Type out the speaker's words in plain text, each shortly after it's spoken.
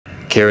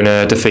Kieran,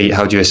 a defeat,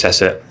 how do you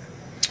assess it?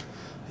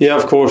 Yeah,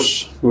 of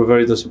course, we're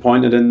very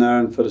disappointed in there,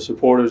 and for the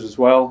supporters as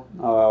well,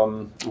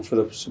 and for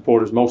the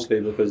supporters mostly,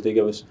 because they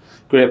give us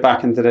great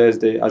backing today as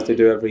they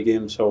do every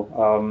game. So,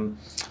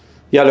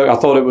 yeah, look, I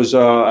thought it was.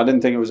 I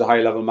didn't think it was a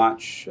high-level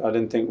match. I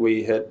didn't think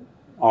we hit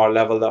our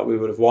level that we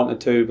would have wanted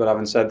to. But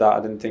having said that, I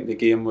didn't think the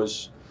game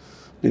was.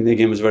 I think the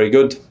game was very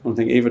good. I don't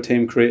think either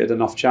team created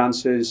enough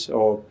chances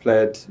or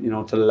played,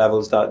 to the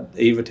levels that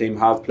either team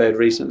have played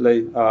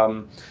recently.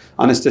 And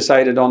it's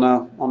decided on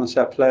a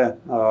set play.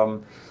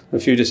 A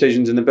few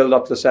decisions in the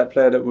build-up to the set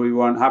play that we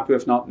weren't happy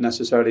with, not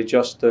necessarily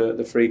just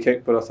the free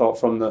kick, but I thought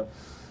from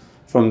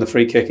the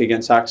free kick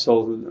against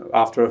Axel,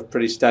 after a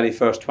pretty steady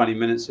first 20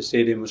 minutes, the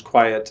stadium was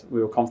quiet.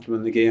 We were comfortable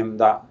in the game.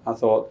 That, I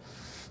thought,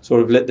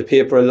 sort of lit the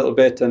paper a little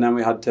bit, and then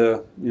we had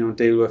to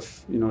deal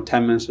with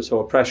 10 minutes or so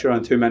of pressure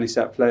and too many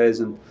set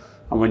plays, and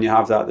when you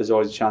have that, there's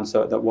always a chance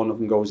that one of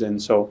them goes in.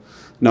 So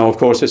no, of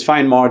course, there's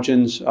fine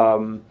margins.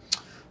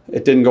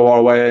 It didn't go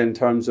our way in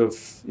terms of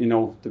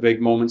the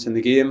big moments in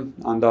the game,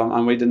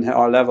 and we didn't hit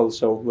our level,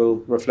 so we'll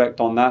reflect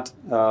on that.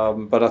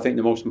 But I think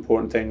the most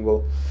important thing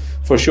will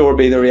for sure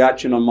be the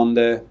reaction on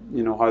Monday,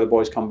 how the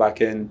boys come back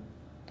in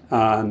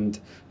and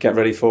get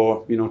ready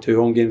for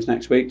 2 home games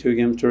next week, 2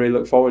 games to really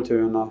look forward to,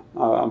 and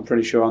I'm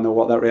pretty sure I know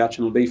what that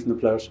reaction will be from the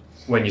players.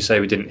 When you say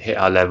we didn't hit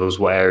our levels,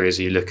 what areas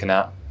are you looking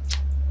at?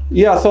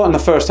 Yeah, I thought in the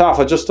first half,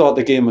 I just thought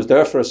the game was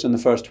there for us in the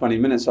first 20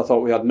 minutes. I thought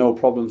we had no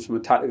problems from a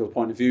tactical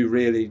point of view,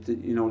 really.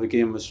 The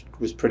game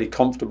was pretty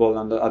comfortable,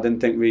 and I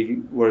didn't think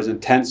we were as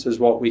intense as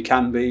what we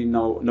can be.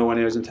 Nowhere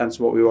near as intense as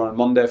what we were on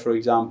Monday, for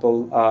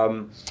example.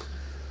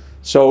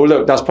 So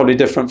look, that's probably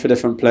different for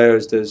different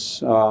players. There's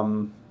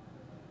some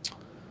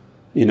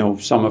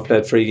have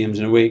played 3 games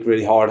in a week,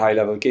 really hard,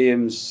 high-level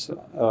games.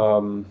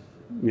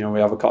 We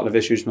have a couple of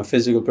issues from a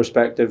physical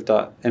perspective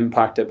that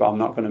impact it, but I'm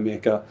not going to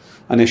make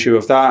an issue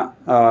of that.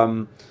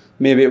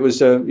 Maybe it was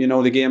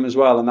the game as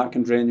well, and that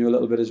can drain you a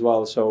little bit as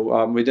well.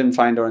 So we didn't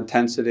find our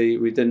intensity.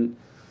 We didn't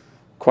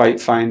quite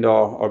find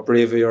our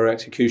bravery or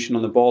execution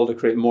on the ball to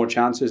create more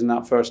chances in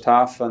that first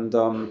half, and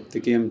the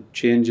game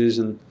changes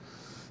and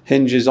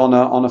hinges on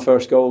a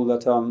first goal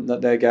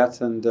that they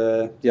get. And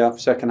yeah,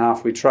 second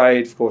half we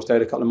tried. Of course, they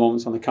had a couple of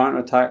moments on the counter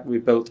attack. We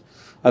built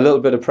a little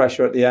bit of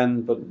pressure at the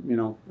end, but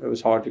it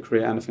was hard to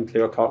create anything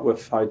clear cut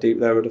with how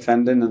deep they were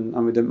defending, and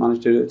we didn't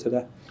manage to do it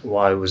today.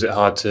 Why was it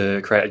hard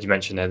to create? You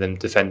mentioned there them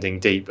defending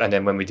deep, and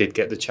then when we did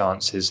get the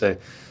chances, they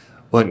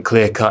weren't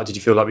clear cut. Did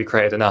you feel like we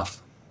created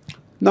enough?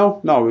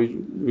 No,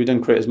 we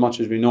didn't create as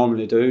much as we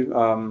normally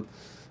do.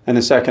 In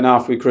the second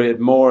half, we created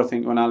more. I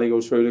think when Ali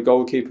goes through the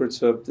goalkeeper,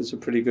 it's a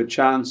pretty good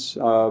chance.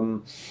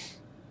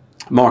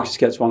 Marcus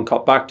gets one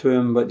cut back to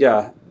him, but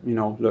yeah,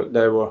 look,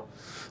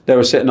 they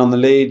were sitting on the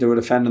lead. They were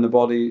defending the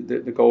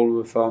goal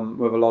with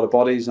a lot of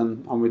bodies,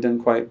 and we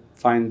didn't quite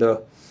find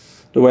the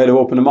way to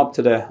open them up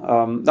today.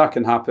 That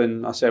can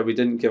happen. I said we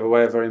didn't give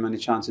away very many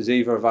chances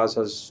either. Vaz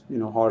has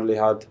hardly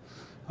had,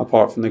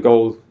 apart from the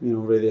goal,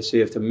 really a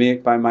save to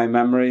make by my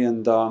memory.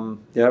 And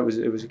yeah,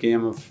 it was a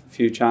game of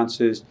few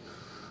chances,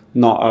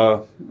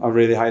 not a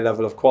really high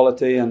level of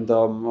quality. And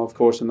of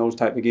course, in those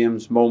type of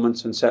games,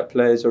 moments and set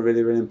plays are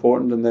really, really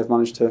important, and they've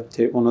managed to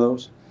take one of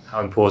those. How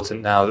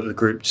important now that the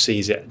group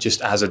sees it just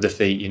as a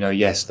defeat?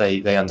 Yes,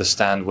 they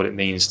understand what it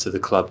means to the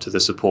club, to the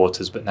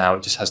supporters, but now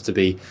it just has to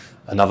be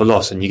another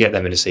loss, and you get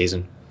them in a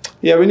season.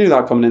 Yeah, we knew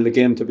that coming in the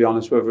game, to be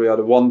honest, whether we had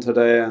won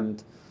today,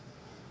 and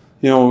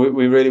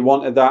we really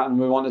wanted that, and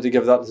we wanted to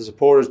give that to the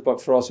supporters, but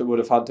for us it would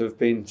have had to have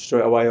been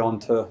straight away on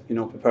to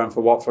preparing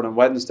for Watford on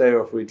Wednesday,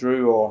 or if we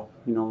drew, or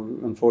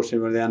unfortunately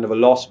we're at the end of a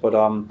loss. But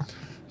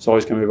it's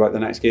always going to be about the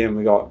next game.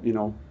 We got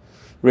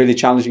really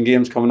challenging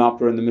games coming up.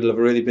 We're in the middle of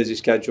a really busy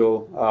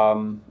schedule,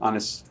 and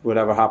it's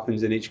whatever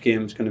happens in each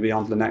game is going to be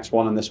on to the next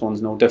one, and this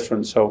one's no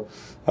different. So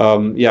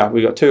yeah,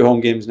 we got 2 home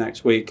games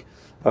next week.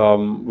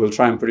 We'll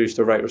try and produce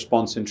the right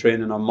response in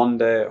training on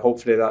Monday.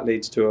 Hopefully that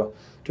leads to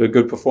a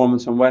good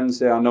performance on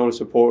Wednesday. I know the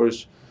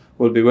supporters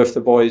will be with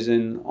the boys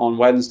on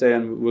Wednesday,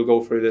 and we'll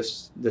go through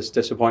this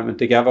disappointment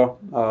together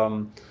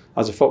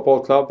as a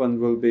football club,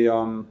 and we'll be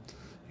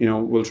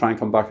we'll try and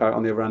come back out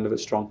on the other end of it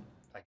strong.